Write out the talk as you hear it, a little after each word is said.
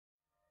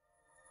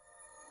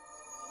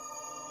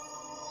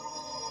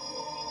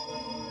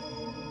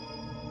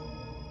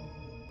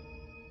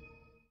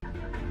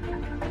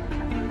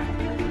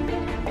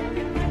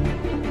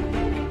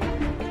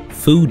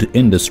food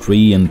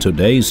industry in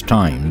today's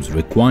times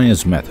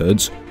requires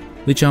methods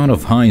which are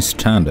of high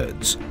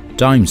standards,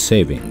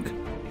 time-saving,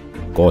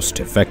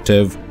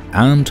 cost-effective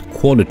and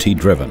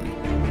quality-driven.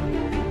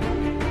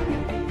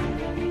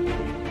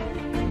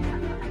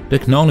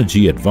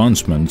 Technology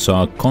advancements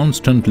are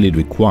constantly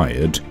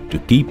required to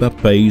keep up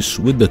pace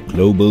with the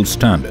global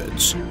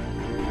standards.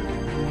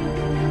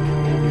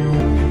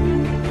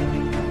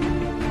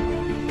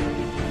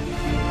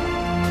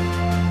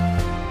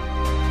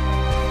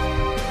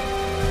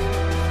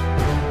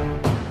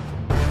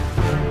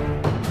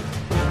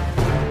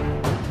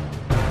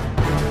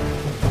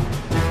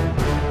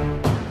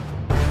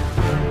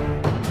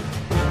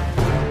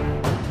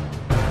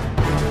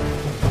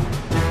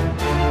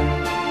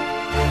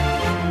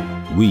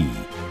 We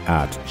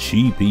at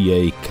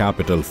GPA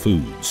Capital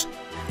Foods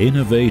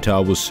innovate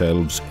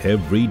ourselves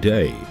every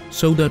day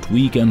so that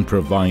we can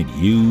provide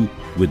you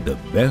with the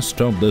best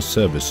of the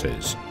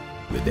services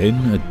within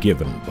a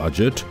given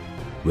budget,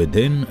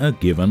 within a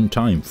given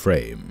time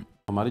frame.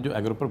 हमारी जो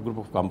Agropure group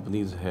of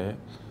companies है,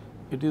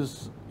 it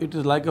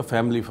is like a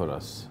family for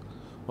us.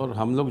 और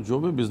हम लोग जो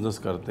भी business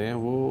करते हैं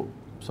वो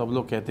सब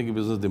लोग कहते हैं कि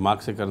बिजनेस दिमाग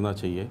से करना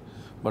चाहिए,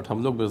 बट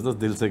हम लोग बिजनेस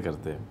दिल से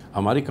करते हैं.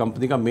 हमारी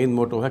कंपनी का मेन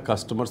मोटो है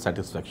कस्टमर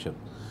सेटिस्फेक्शन.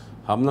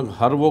 हम लोग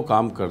हर वो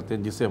काम करते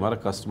हैं जिससे हमारा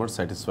कस्टमर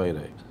सेटिस्फाई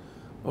रहे,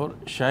 और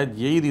शायद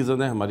यही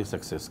रीज़न है हमारी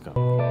सक्सेस का.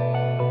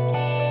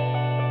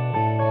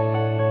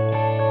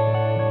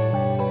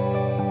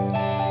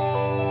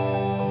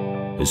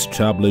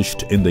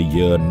 Established in the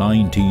year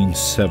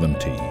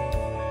 1970,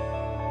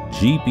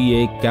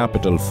 GPA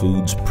Capital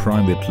Foods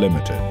Private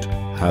Limited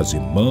has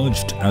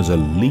emerged as a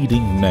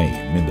leading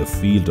name in the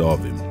field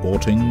of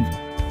importing,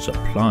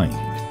 supplying,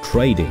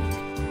 trading,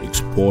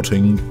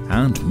 exporting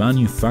and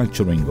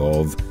manufacturing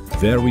of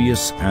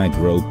various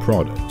agro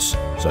products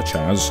such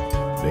as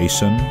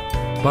besan,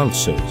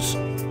 pulses,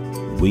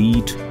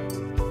 wheat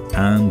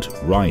and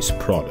rice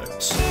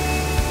products.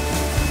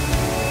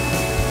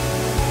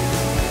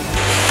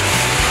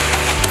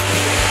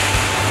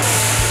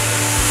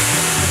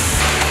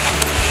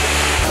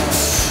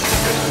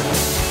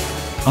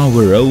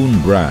 Our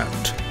own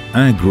brand,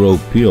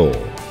 Agropure,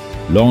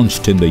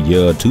 launched in the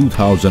year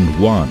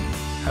 2001,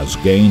 has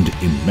gained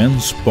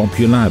immense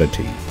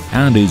popularity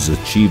and is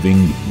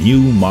achieving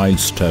new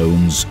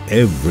milestones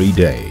every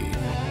day.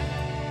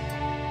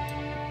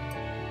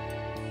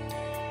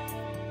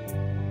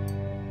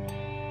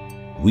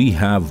 We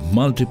have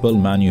multiple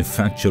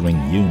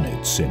manufacturing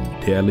units in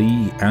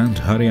Delhi and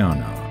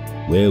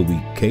Haryana, where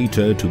we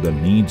cater to the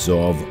needs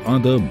of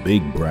other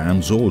big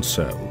brands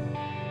also.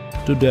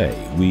 Today,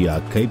 we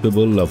are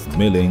capable of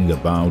milling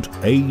about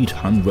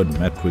 800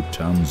 metric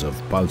tons of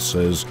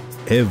pulses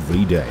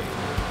every day.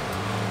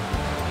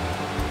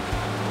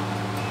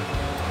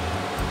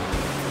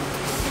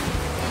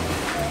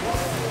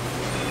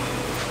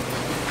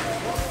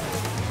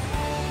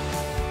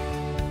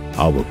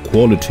 Our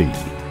quality,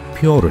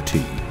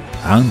 purity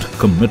and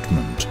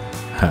commitment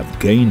have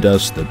gained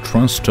us the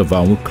trust of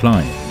our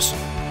clients,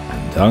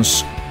 and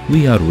thus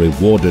we are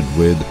rewarded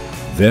with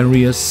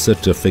various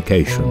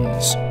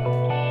certifications.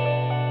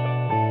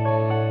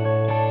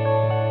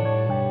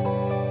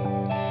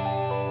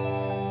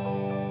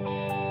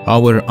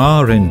 Our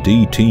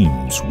R&D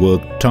teams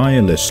work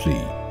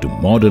tirelessly to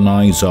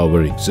modernize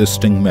our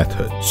existing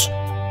methods.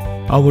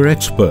 Our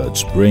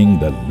experts bring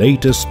the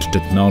latest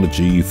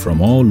technology from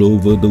all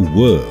over the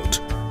world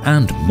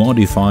and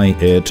modify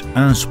it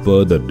as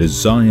per the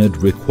desired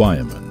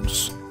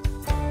requirements.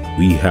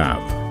 We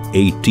have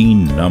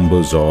 18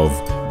 numbers of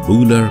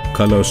Buller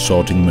color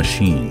sorting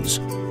machines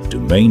to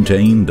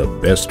maintain the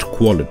best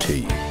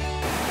quality.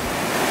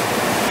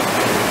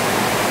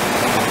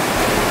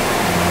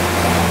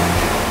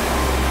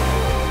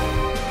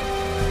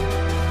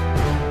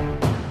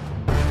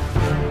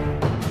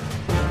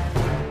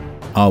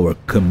 Our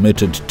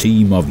committed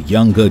team of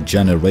younger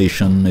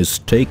generation is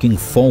taking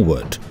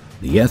forward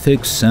the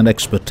ethics and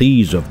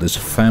expertise of this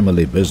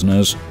family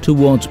business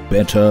towards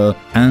better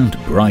and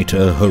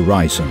brighter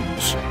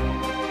horizons.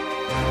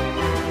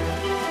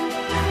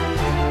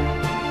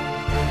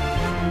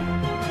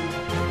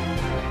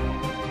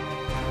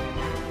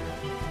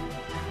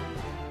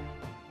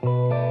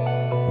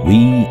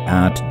 We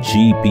at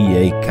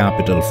GPA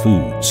Capital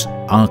Foods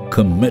are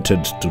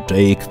committed to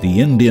take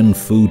the Indian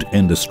food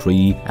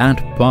industry at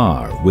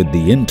par with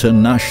the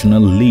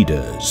international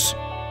leaders.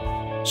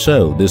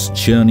 So this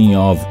journey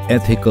of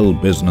ethical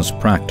business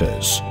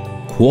practice,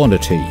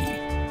 quality,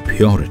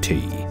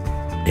 purity,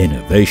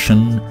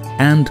 innovation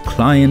and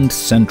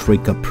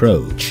client-centric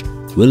approach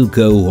will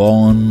go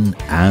on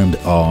and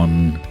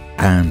on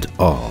and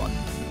on.